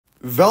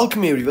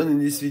Welcome everyone. In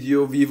this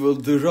video we will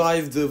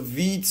derive the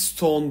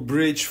Wheatstone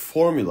bridge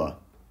formula.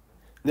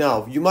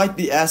 Now you might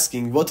be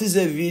asking, what is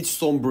a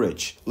Wheatstone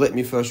bridge? Let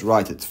me first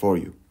write it for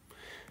you.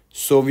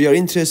 So we are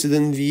interested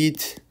in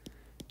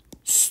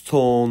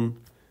Wheatstone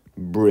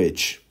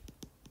bridge.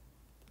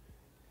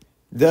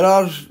 There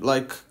are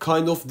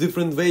kind of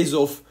different ways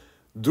of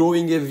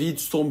drawing a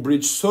Wheatstone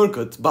bridge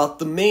circuit, but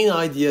the main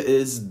idea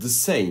is the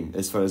same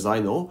as far as I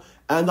know,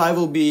 and I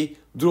will be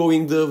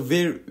drawing the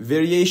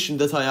variation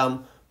that I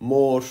am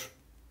more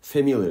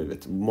familiar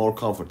with, more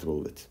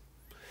comfortable with.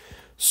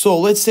 So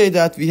let's say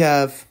that we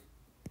have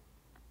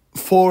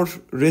 4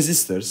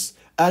 resistors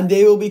and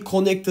they will be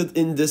connected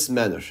in this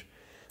manner.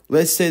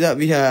 Let's say that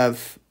we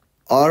have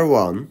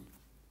R1,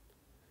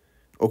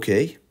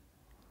 okay,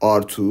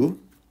 R2,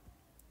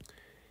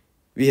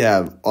 we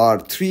have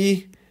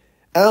R3,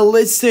 and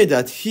let's say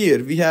that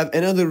here we have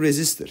another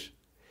resistor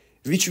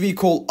which we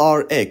call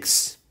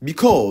Rx,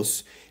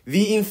 because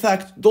we in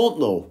fact don't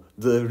know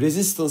the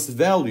resistance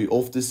value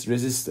of this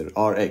resistor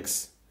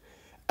Rx.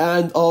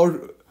 And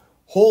our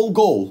whole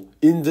goal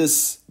in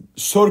this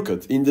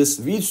circuit, in this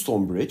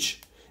Wheatstone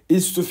bridge,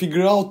 is to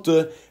figure out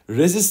the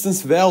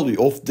resistance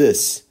value of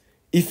this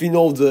if we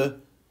know the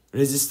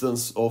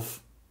resistance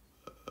of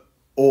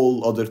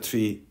all other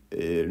 3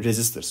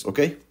 resistors,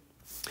 okay?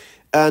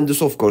 And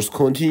this of course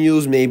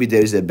continues. Maybe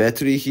there is a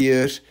battery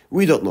here,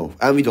 we don't know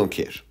and we don't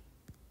care.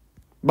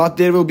 But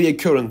there will be a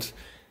current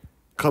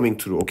coming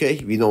through,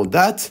 okay? We know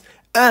that.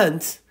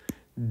 And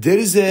there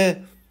is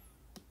a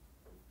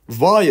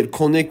wire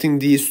connecting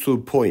these 2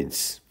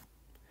 points.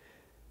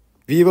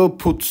 We will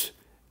put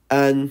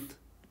a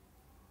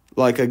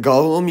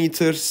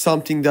galvanometer,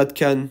 something that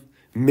can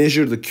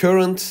measure the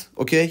current,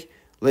 okay?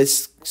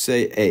 Let's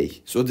say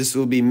A. So this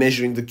will be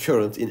measuring the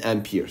current in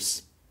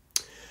amperes.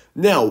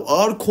 Now,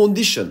 our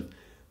condition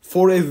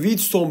for a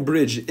Wheatstone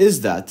bridge is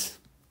that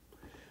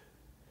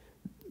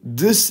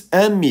this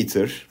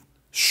ammeter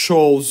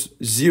shows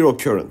 0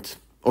 current,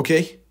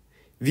 okay?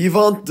 We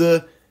want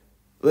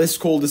let's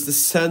call this the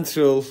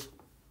central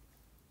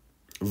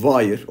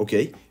wire,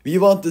 okay? We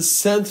want the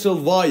central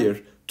wire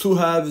to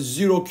have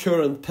 0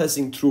 current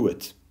passing through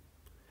it.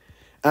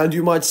 And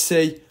you might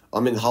say,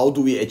 how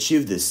do we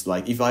achieve this?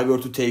 Like if I were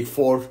to take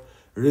 4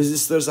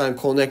 resistors and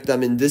connect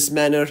them in this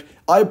manner,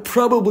 I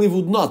probably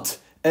would not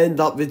end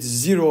up with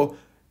 0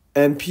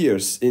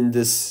 amperes in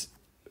this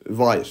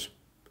wire.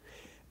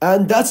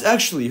 And that's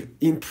actually,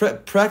 in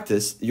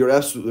practice, you're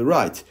absolutely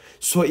right.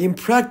 So in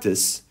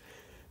practice,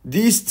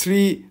 these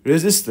 3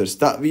 resistors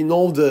that we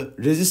know the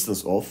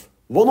resistance of,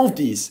 one of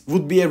these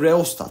would be a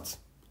rheostat.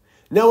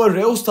 Now a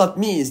rheostat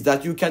means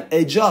that you can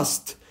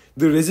adjust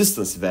the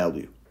resistance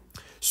value.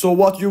 So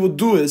what you would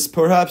do is,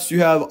 perhaps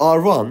you have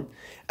R1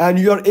 and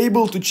you are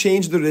able to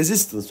change the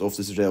resistance of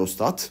this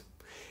rheostat.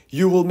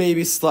 You will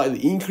maybe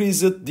slightly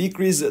increase it,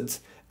 decrease it,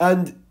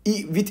 and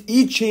with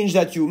each change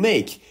that you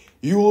make,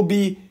 you will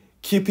be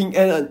keeping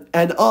an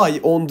eye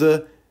on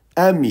the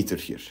ammeter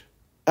here.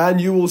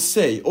 And you will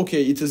say,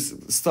 okay, it is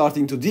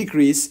starting to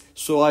decrease,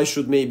 so I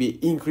should maybe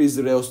increase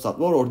the rheostat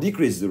more or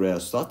decrease the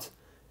rheostat,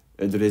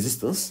 the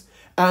resistance.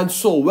 And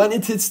so when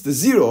it hits the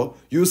 0,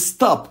 you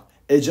stop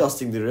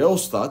adjusting the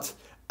rheostat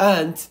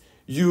and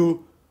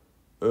you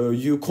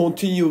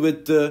continue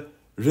with the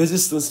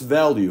resistance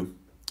value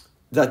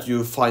that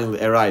you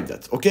finally arrived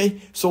at,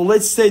 okay? So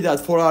let's say that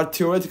for our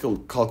theoretical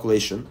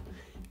calculation,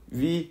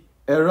 we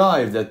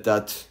arrived at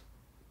that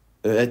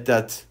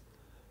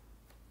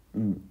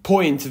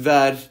point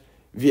where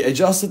we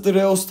adjusted the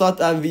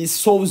rheostat and we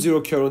saw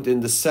 0 current in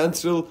the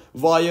central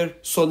wire,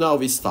 so now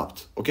we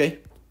stopped, okay?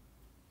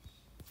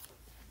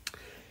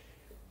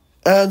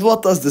 And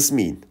what does this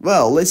mean?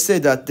 Well, let's say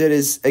that there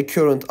is a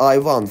current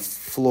I1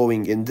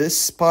 flowing in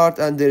this part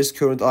and there is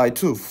current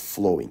I2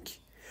 flowing.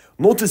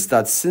 Notice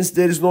that since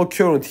there is no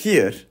current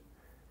here,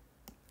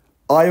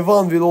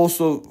 I1 will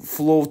also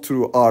flow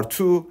through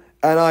R2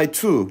 and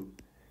I2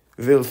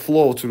 will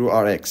flow through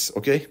Rx,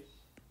 okay?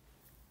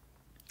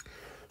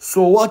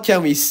 So what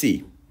can we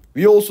see?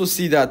 We also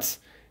see that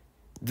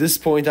this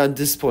point and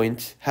this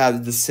point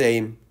have the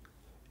same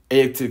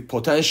electric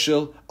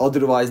potential,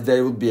 otherwise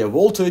there would be a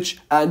voltage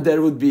and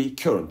there would be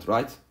current,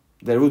 right?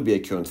 There would be a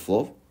current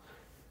flow,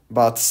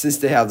 but since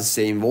they have the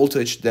same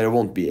voltage, there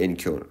won't be any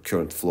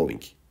current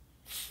flowing.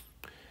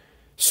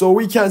 So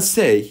we can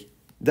say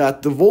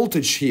that the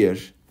voltage here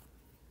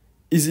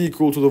is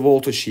equal to the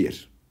voltage here.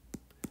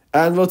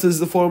 And what is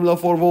the formula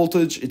for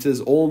voltage? It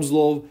is Ohm's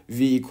law,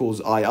 V equals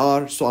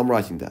IR. So I'm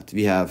writing that.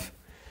 We have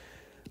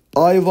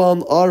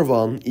I1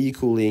 R1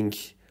 equaling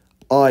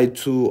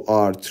I2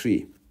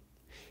 R3.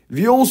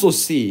 We also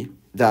see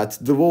that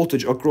the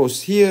voltage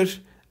across here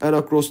and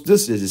across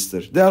this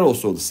resistor, they are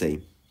also the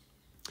same,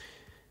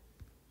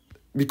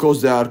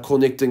 because they are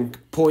connecting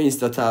points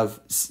that have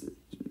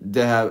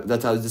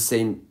the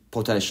same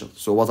potential.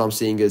 So what I'm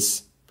saying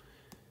is,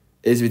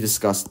 as we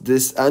discussed,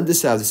 this and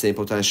this have the same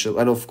potential,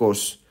 and of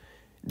course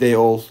they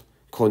all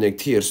connect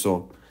here,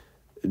 so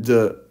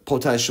the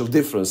potential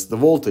difference, the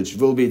voltage,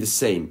 will be the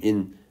same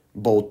in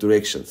both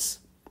directions.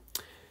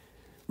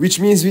 Which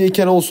means we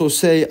can also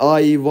say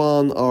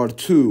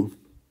I1R2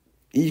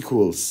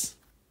 equals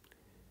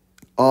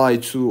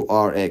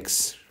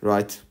I2RX,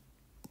 right?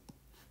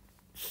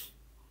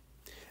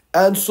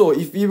 And so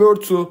if we were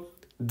to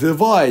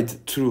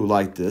divide through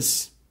like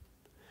this,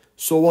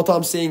 so what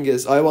I'm saying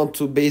is I want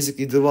to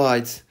basically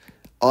divide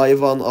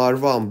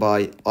I1R1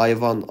 by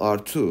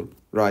I1R2,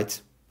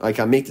 right? I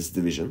can make this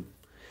division.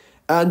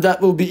 And that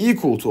will be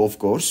equal to, of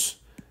course,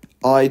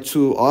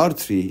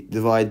 I2R3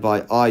 divided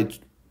by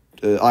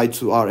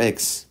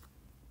I2RX.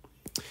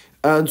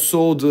 And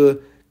so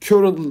the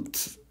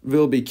current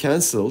will be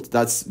cancelled.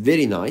 That's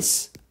very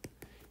nice.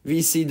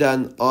 We see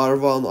then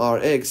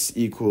R1RX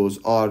equals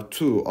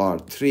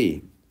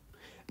R2R3.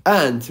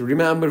 And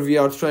remember, we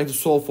are trying to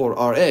solve for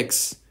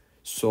Rx.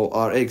 So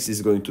Rx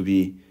is going to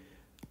be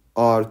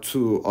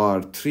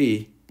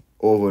R2R3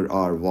 over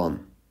R1.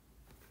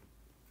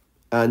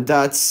 And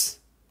that's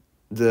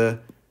the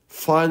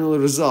final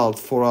result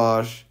for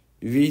our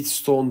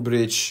Wheatstone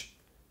bridge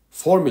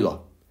formula.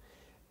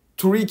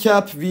 To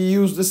recap, we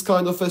use this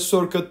kind of a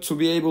circuit to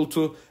be able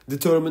to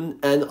determine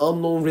an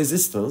unknown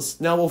resistance.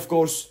 Now, of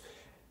course,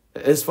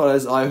 as far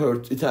as I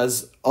heard, it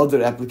has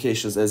other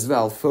applications as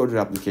well, further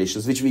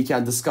applications, which we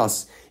can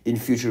discuss in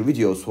future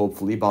videos,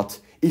 hopefully. But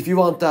if you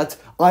want that,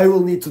 I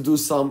will need to do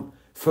some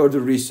further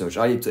research,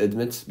 I need to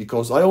admit,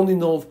 because I only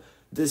know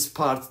this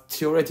part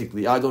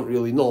theoretically. I don't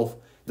really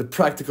know the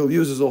practical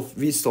uses of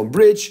Wheatstone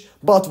bridge,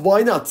 but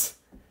why not?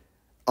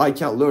 I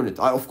can learn it.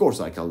 Of course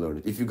I can learn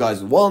it. If you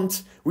guys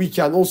want, we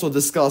can also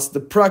discuss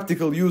the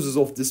practical uses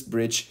of this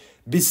bridge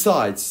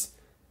besides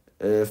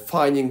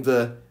finding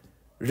the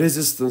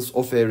resistance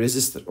of a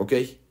resistor,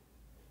 okay?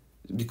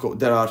 Because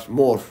there are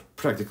more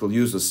practical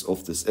uses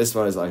of this as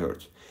far as I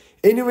heard.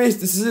 Anyways,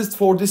 this is it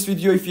for this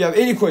video. If you have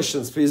any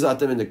questions, please add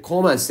them in the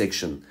comment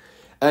section.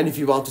 And if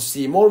you want to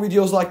see more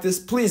videos like this,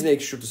 please make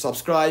sure to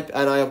subscribe.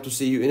 And I hope to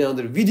see you in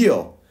another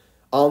video.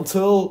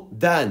 Until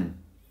then,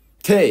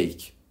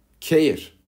 take care.